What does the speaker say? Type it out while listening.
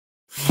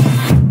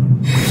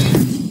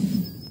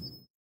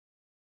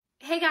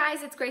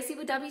guys, it's Gracie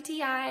with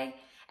WTI,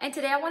 and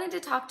today I wanted to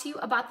talk to you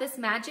about this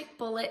Magic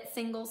Bullet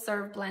single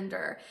serve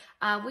blender.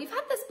 We've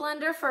had this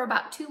blender for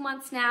about 2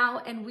 months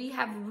now, and we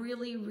have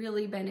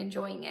really been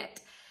enjoying it.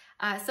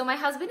 So my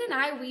husband and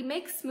I, we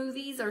make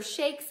smoothies or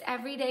shakes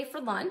every day for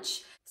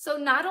lunch. So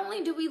not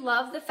only do we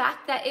love the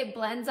fact that it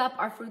blends up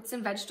our fruits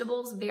and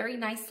vegetables very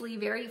nicely,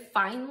 very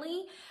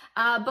finely,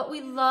 but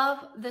we love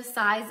the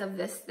size of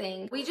this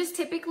thing. We just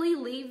typically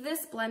leave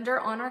this blender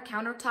on our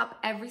countertop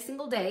every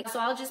single day. So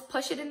I'll just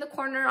push it in the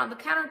corner on the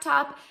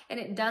countertop and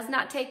it does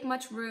not take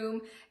much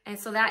room. And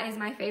so that is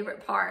my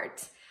favorite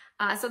part.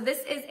 So this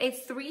is a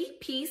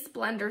 3-piece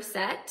blender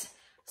set.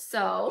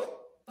 So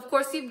of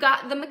course you've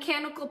got the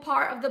mechanical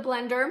part of the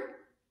blender.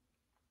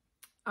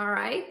 All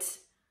right.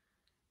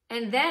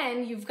 And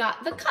then you've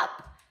got the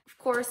cup. Of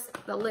course,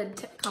 the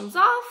lid comes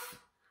off.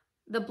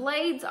 The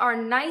blades are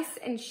nice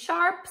and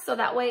sharp, so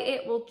that way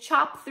it will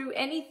chop through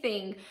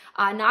anything.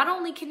 Not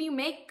only can you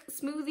make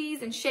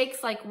smoothies and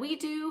shakes like we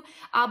do,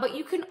 but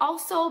you can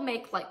also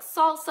make like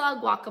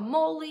salsa,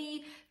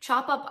 guacamole,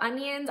 chop up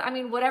onions. I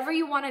mean, whatever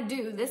you want to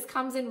do, this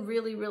comes in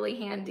really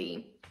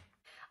handy.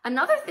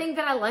 Another thing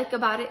that I like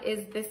about it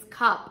is this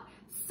cup.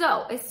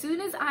 So as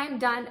soon as I'm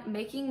done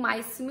making my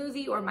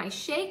smoothie or my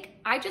shake,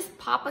 I just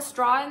pop a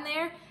straw in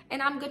there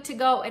and I'm good to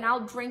go, and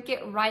I'll drink it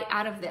right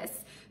out of this.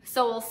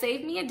 So it'll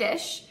save me a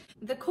dish.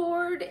 The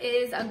cord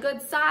is a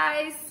good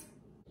size.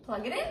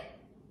 Plug it in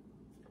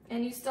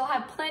and you still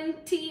have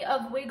plenty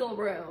of wiggle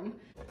room.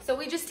 So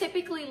we just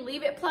typically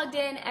leave it plugged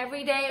in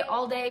every day,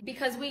 all day,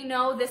 because we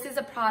know this is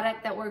a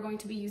product that we're going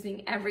to be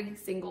using every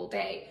single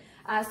day.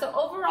 So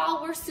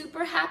overall, we're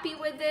super happy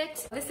with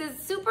it. This is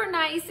super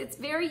nice. It's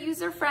very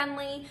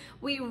user-friendly.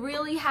 We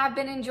really have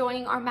been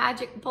enjoying our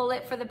Magic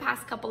Bullet for the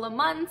past couple of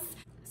months.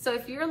 So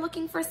if you're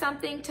looking for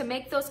something to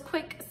make those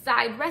quick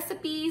side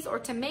recipes or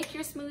to make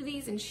your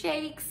smoothies and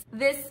shakes,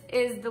 this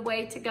is the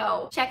way to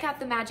go. Check out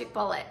the Magic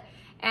Bullet.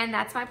 And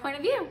that's my point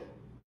of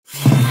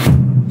view.